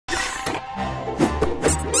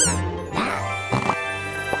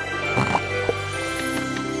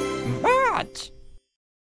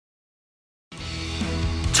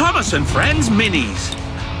Thomas and Friends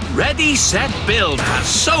Minis. Ready, Set, Build has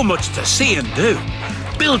so much to see and do.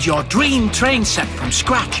 Build your dream train set from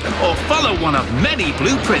scratch or follow one of many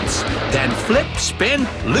blueprints. Then flip, spin,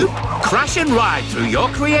 loop, crash and ride through your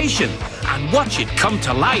creation and watch it come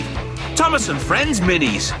to life. Thomas and Friends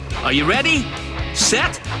Minis. Are you ready?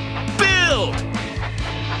 Set, build!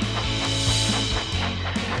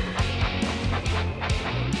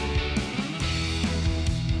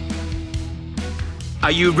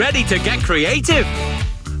 Are you ready to get creative?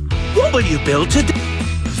 What will you build today?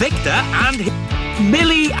 Victor and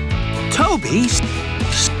Millie, Toby's,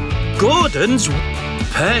 Gordon's,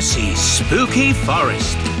 Percy's Spooky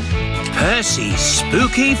Forest. Percy's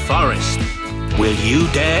Spooky Forest. Will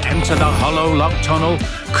you dare enter the hollow lock tunnel,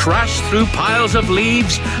 crash through piles of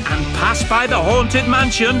leaves, and pass by the haunted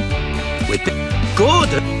mansion? With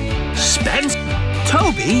Gordon, Spence,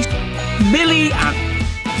 Toby, Millie, and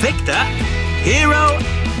Victor, Hero,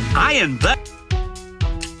 Ironbird.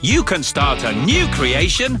 You can start a new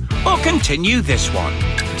creation or continue this one.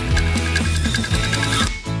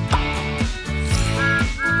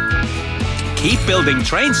 Keep building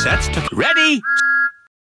train sets to... Ready?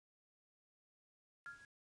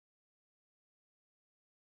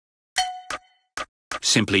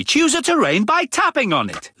 Simply choose a terrain by tapping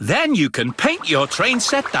on it. Then you can paint your train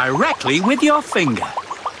set directly with your finger.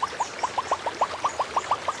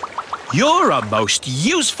 You're a most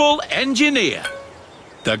useful engineer.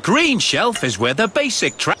 The green shelf is where the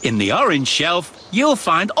basic track. In the orange shelf, you'll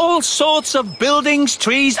find all sorts of buildings,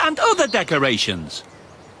 trees, and other decorations.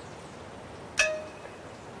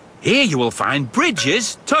 Here you will find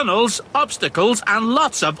bridges, tunnels, obstacles, and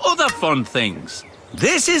lots of other fun things.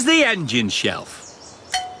 This is the engine shelf.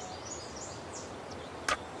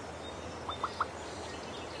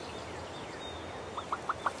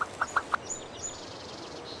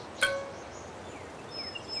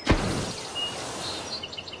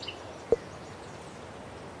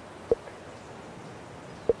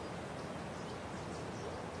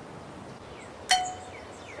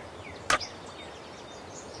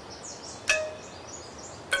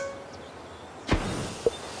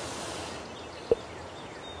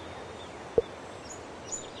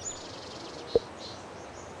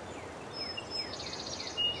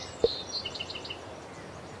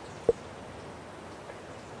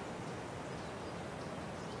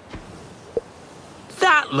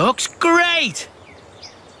 That looks great!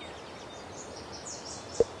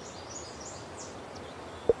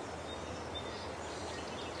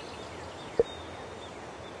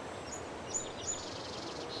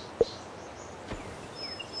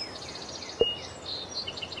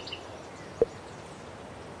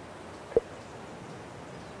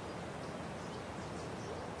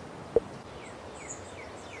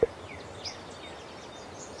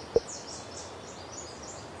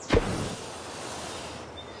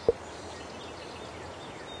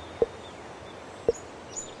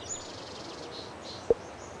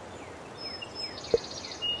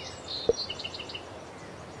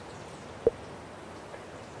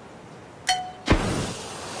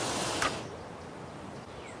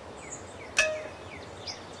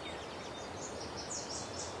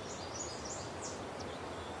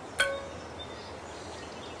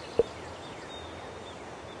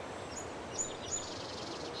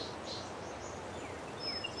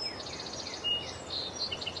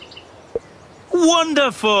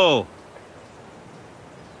 Wonderful!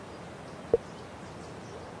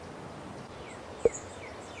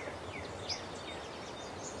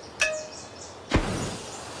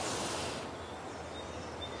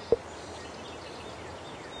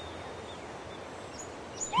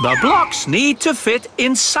 The blocks need to fit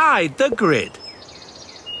inside the grid.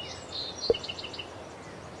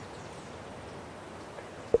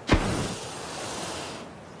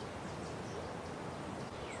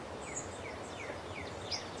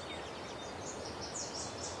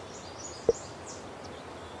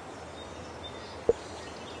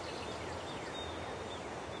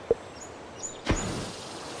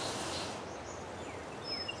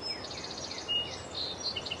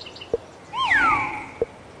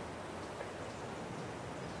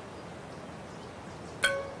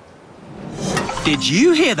 Did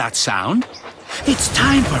you hear that sound? It's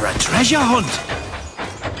time for a treasure hunt.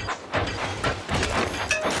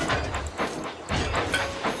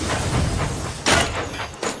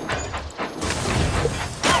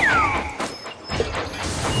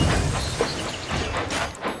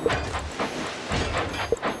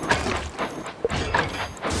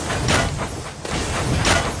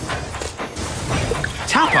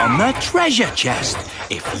 Tap on the treasure chest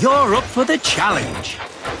if you're up for the challenge.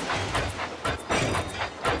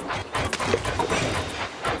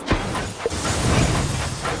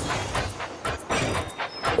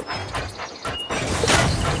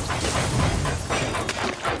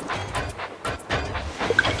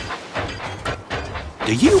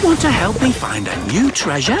 Do you want to help me find a new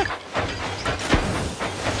treasure?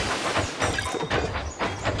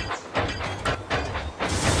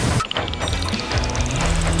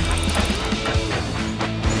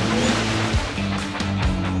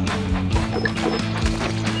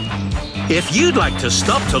 If you'd like to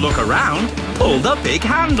stop to look around, pull the big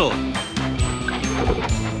handle.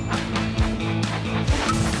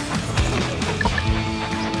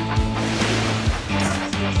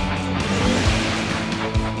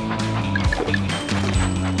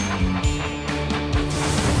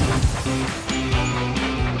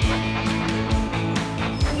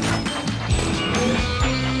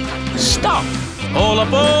 Stop! All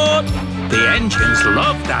aboard! The engines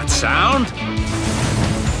love that sound.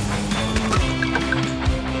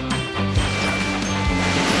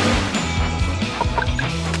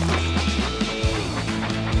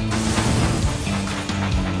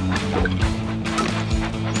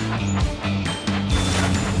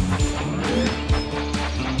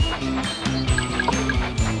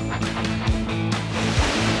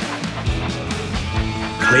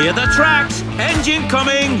 Clear the tracks! Engine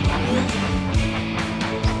coming!